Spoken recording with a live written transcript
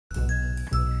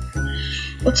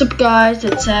What's up, guys?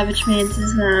 It's Savage Man.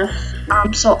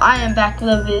 So I am back with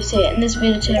a video today. In this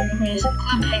video today, I'm going to use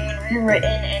Penguin Rewritten,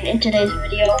 and in today's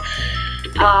video,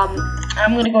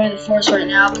 I'm going to go to the forest right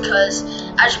now because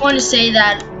I just want to say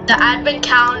that the advent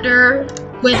calendar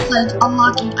with like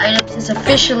unlocking items is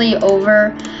officially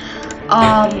over.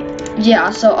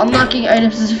 Yeah, so unlocking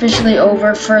items is officially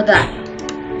over for that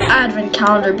advent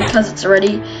calendar because it's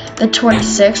already the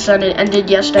 26th and it ended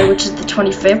yesterday, which is the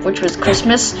 25th, which was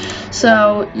Christmas.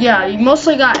 So yeah, you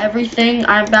mostly got everything.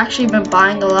 I've actually been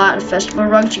buying a lot of festival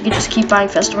rugs. You can just keep buying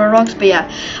festival rugs, but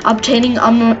yeah, obtaining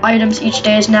items each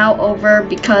day is now over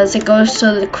because it goes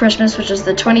to the Christmas, which is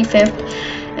the 25th.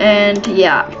 And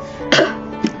yeah,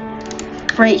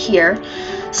 right here.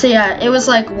 So yeah, it was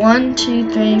like 1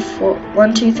 2 3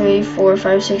 4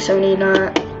 5 6 7 8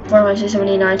 9 4 5 6 7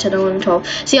 8 9 10 11 12.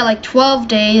 So yeah, like 12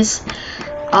 days.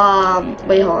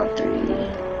 Wait, hold on, 3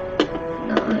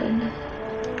 9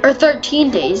 or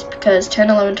 13 days because 10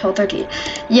 11 12 13.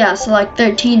 Yeah, so like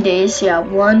 13 days. Yeah,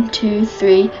 1 2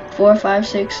 3 4 5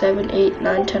 6 7 8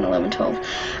 9 10 11 12,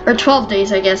 or 12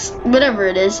 days, I guess, whatever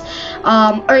it is.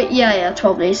 Or yeah,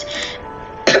 12 days.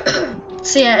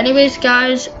 So yeah, anyways,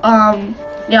 guys, yeah,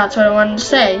 that's what I wanted to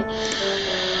say.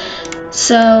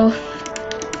 So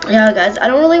yeah, guys, I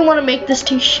don't really want to make this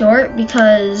too short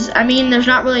because I mean there's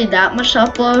not really that much to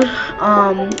upload.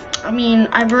 I mean,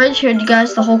 I've already showed you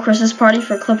guys the whole Christmas party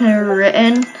for Penguin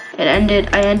Rewritten. I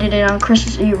ended it on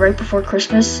Christmas Eve, right before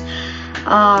Christmas.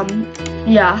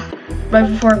 Yeah, right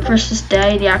before Christmas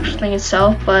Day, the actual thing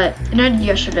itself, but it ended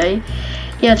yesterday.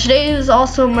 Yeah, today is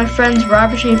also my friend's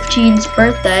Robert J15's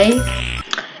birthday.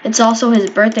 It's also his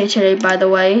birthday today, by the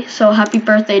way, so happy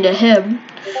birthday to him.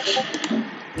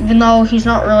 Even though he's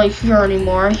not really here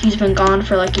anymore, he's been gone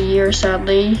for like a year,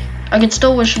 sadly. I can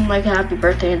still wish him like a happy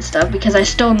birthday and stuff because I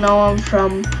still know him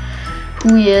from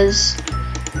who he is.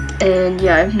 And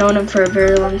yeah, I've known him for a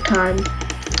very long time.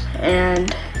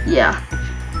 And yeah.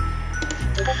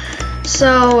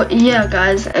 So yeah,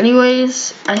 guys,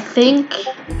 anyways, I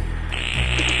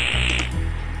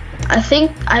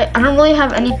don't really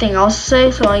have anything else to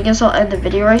say, so I guess I'll end the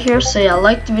video right here. So yeah,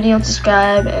 like the video and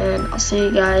subscribe, and I'll see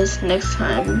you guys next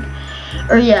time.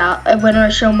 Or yeah, when I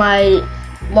show my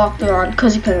walkthrough on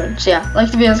Cozy Penguin. So yeah,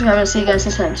 like the video and subscribe, and I'll see you guys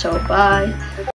next time. So bye.